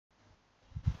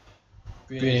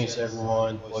Greetings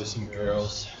everyone, boys and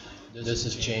girls. This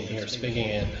is James here speaking,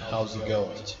 and how's it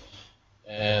going?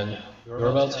 And we're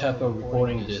about to have a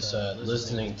recording this,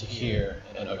 listening to here,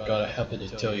 and I've got to happy to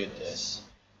tell you this.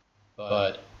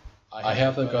 But I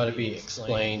have got to be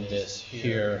explained this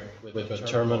here with a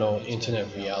terminal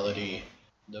internet reality,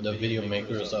 the video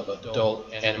makers of adult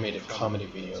animated comedy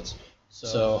videos.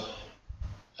 So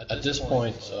at this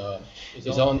point,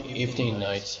 it's on evening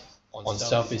nights on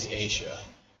Southeast Asia.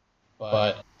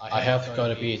 But I have got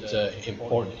to be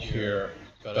important here,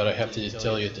 but I have to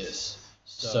tell you this.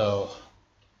 So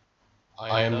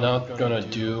I am not gonna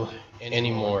do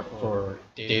anymore for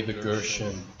David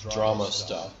Gershen Drama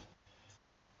Stuff,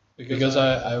 because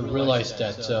I realized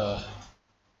that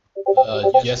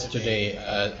yesterday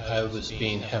I was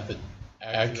being the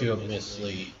arguments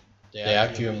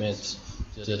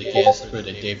against for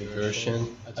the David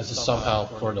Gershen as somehow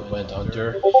further went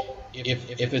under.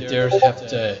 If it there have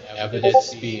the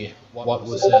evidence be what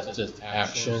was that the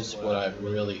actions, what I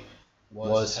really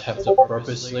was have to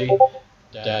purposely,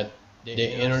 that the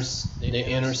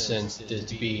innocence did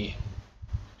be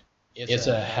it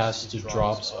has to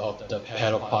drops of the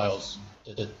pedophiles,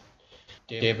 the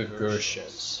David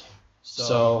Gershens.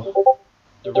 So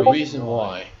the reason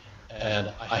why,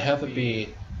 and I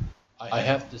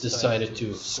have decided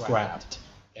to scrap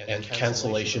and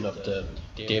cancellation of the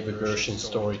David Gershen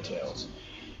story tales,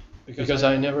 because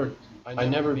I never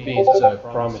made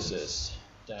promises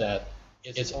that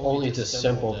it's only this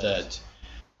simple that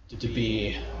to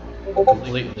be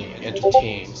completely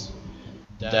entertained,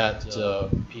 that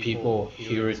people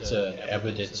hear its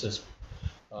evidences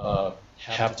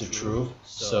have the truth,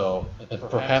 so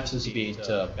perhaps it's be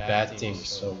the bad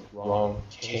things, wrong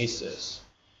cases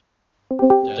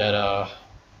that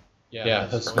yeah,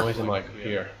 that's Noisy Michael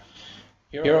here.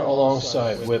 Here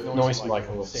alongside with Noisy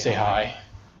Michael, say hi.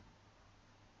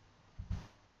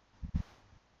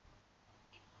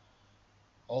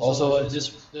 Also,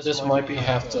 this might be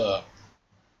the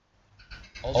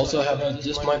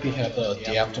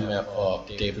aftermath of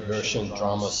David Gershen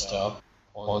Drama Stuff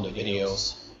on the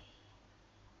videos.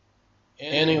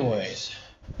 Anyways,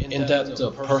 in that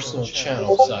the personal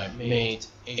channels I made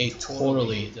a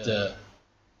totally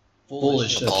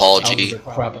foolish apology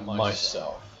crap at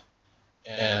myself,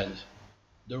 and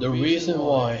the reason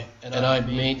why, and I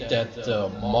made that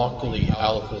mockingly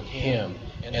out of him,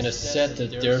 and it said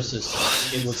that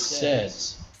it was said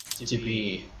to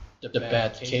be the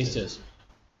bad cases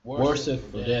worse than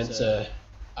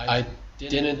I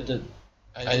didn't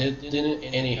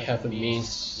any have a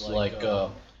means like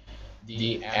the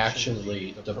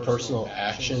personal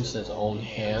actions in his own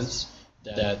hands,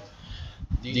 that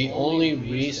the only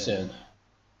reason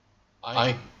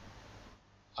I'm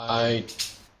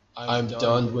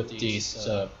done with these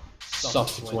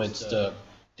subsequent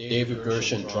David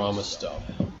Gershen Drama Stuff,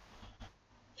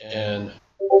 and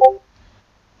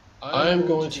I'm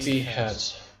going to be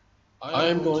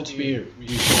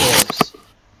resourced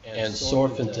and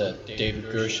surfing to David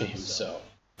Gershen himself,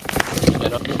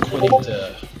 and I'm quitting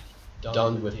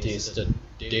done with the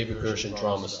David Gershen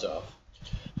Drama Stuff.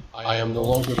 I am no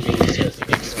longer being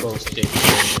exposed to David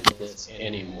Gershen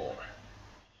anymore,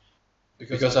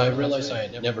 because I realized I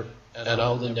had never, and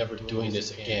I'll never doing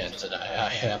this again, that I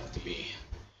have to be.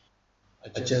 I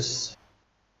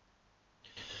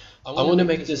want to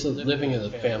make this a living in the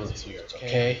family here,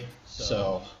 okay?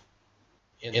 So,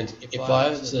 and if I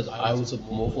was to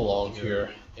move along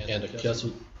here, and just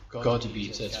got to be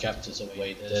kept this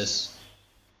away this,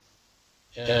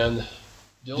 and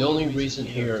the only reason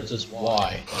here is just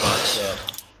why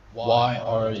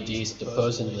are these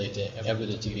supposedly the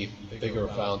evidence to be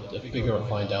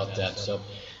find out that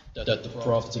the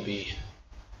proof to be.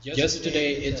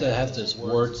 Yesterday it had this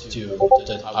words to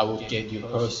that I will get you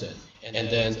person, and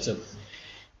then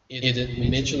it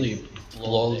immediately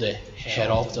blow the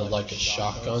head off like a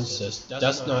shotgun. Says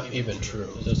that's not even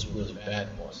true. That's really bad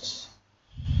ones.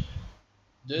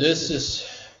 This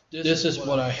is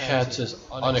what I had to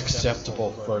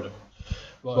unacceptable for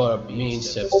what it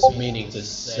means meaning to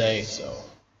say so.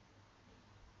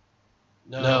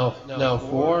 Now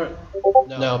before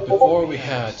we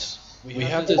have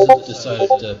decided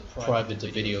to private the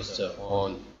videos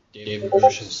on David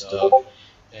Gershen stuff,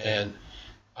 and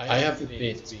I have to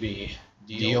be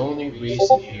the only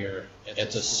reason here and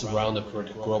to surround it for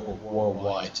the global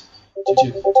worldwide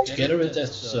to get rid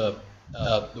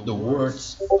of the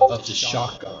words of the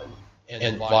shotgun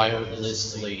and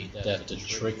violently that the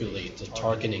triggerly the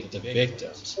targeting the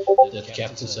victims that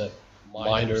kept us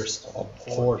minors of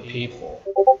poor people,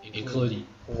 including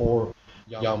poor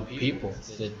young people,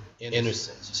 that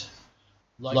innocent.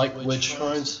 like witch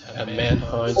hunts and man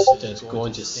hunts that's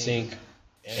going to sink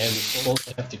and is supposed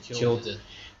to have to kill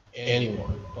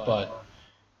anyone. But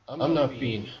I'm not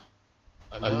being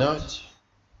I'm not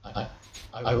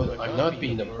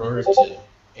being a burden to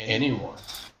anyone.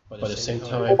 But at the same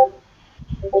time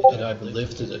that I've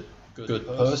lived as a good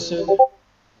person,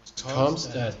 comes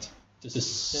that the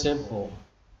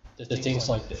things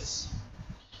like this.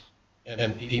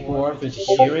 And people are to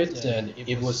hear it, and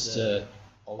it was a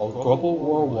global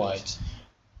worldwide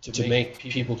to make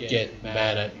people get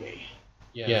mad at me.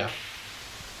 Yeah,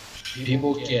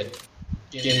 people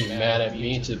getting mad at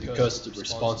me because they're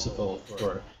responsible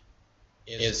for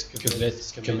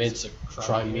commits a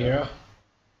crime era,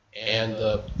 and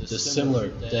the similar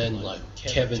then like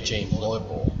Kevin James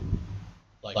Loyal,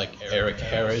 like Eric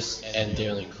Harris and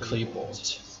Dylan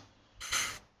Klebold.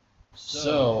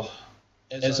 So,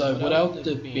 as I without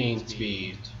the being to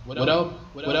be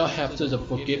without having the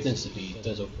forgiveness to be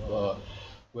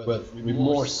with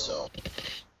remorse so,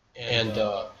 and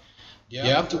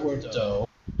afterward though,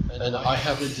 and I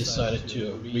haven't decided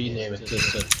to rename it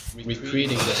this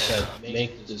recreating this and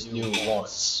make this new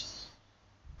once.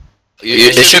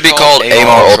 It should be called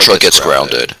Amar Ultra Gets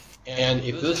Grounded. And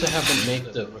if this haven't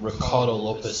made the Ricardo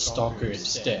Lopez Stalker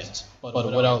instead, but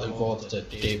without involving the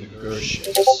David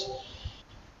Gershens.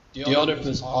 The other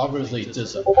is obviously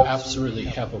does absolutely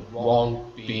have a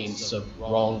wrong being so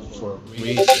wrong for a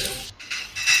reason.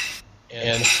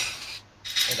 And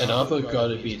I'm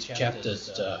gotta be kept as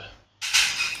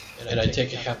and I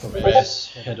take a half a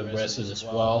rest and the rest as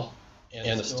well.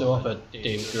 And still have a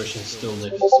David Gershen still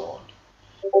lives on.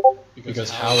 Because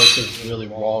how is it really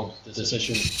wrong the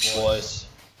decision was,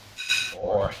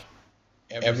 or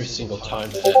every single time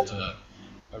that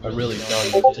I'm really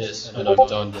done with this and I'm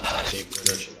done with the David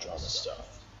Gershen Drama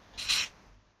Stuff.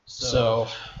 So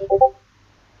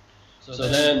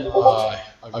then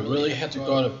I really had to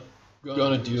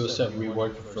gonna do some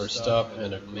rework for stuff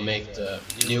and make the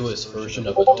newest version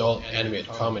of adult animated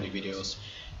comedy videos,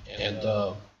 and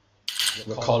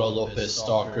Ricardo Lopez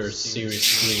Stalker Series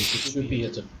 3, which would be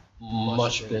a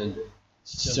much been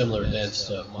similar than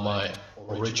my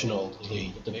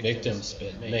originally the victims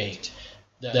been made.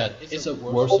 That is a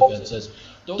worse event as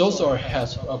those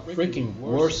has a freaking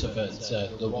worse event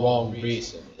that the wrong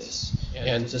reason is,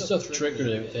 and the stuff triggered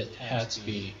if it had to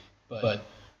be, but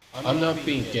I'm not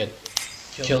being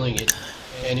killing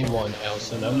anyone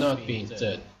else, and I'm not being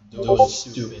doing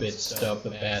stupid stuff, the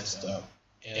bad stuff,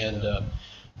 and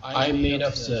I made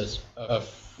up a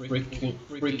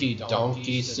freaky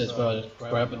donkeys that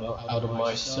grab out of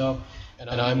myself,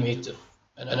 and I made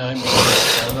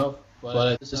fun of.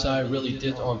 But this I really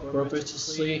did on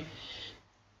purposely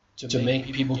to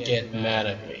make people get mad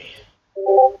at me,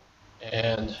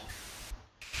 and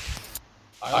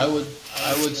I would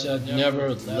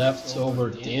never left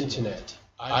over the internet.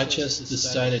 I just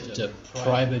decided to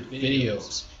private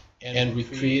videos and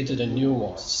recreated a new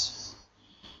ones.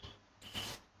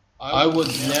 I would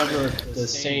never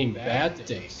say bad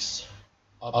things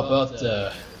about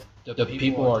the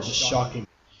people are just shocking.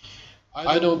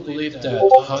 I don't believe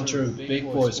that Hunter Big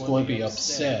Boy is going to be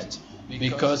upset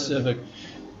because of it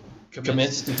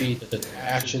commenced to be the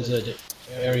actions of the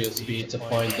areas be to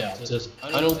find out. Just,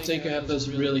 I don't think I have this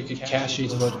really good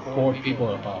caches about the poor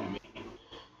people about me.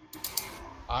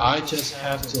 I just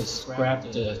have to scrap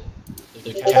the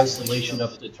cancellation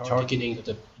of the targeting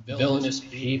the villainous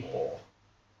people.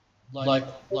 Like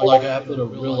I have to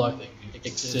real life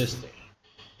existing.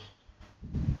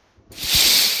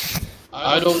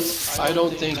 I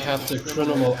don't think have the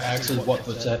criminal acts is what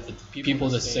was that people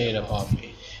that saying about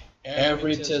me.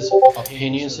 Every test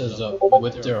opinions is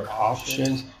with their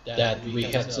options that we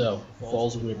had to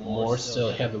false remorse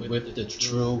to have it with the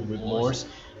true remorse,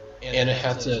 and it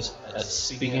had to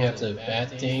speaking of the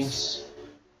bad things,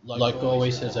 like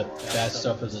always has a bad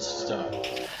stuff as a stuff.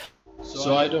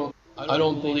 So I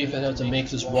don't believe I have to make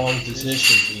this wrong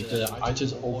decision because I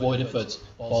just avoid if it's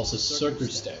false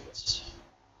circumstance.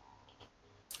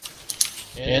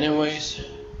 Anyways,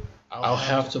 I'll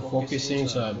have to focus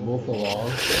things as I move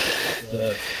along.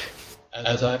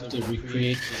 As I have to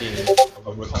recreate the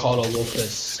Ricardo Lopez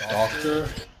Stalker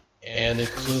and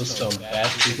include some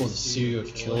bad people, the serial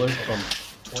killer from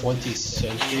 20th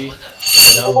century,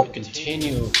 and I will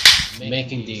continue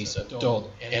making these adult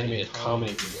animated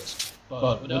comedy videos,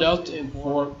 but without the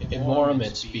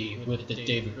environment be with the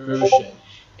David Gershen,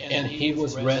 and he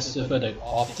was rested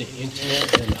off the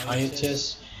internet and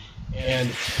hiatus.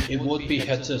 And it would be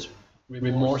had to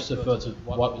remorse of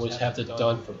what was have to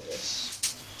done for this.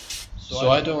 So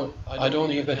I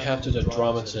don't even have to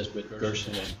dramatize with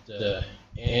Gershen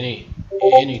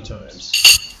any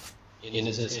times. in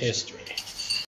its history.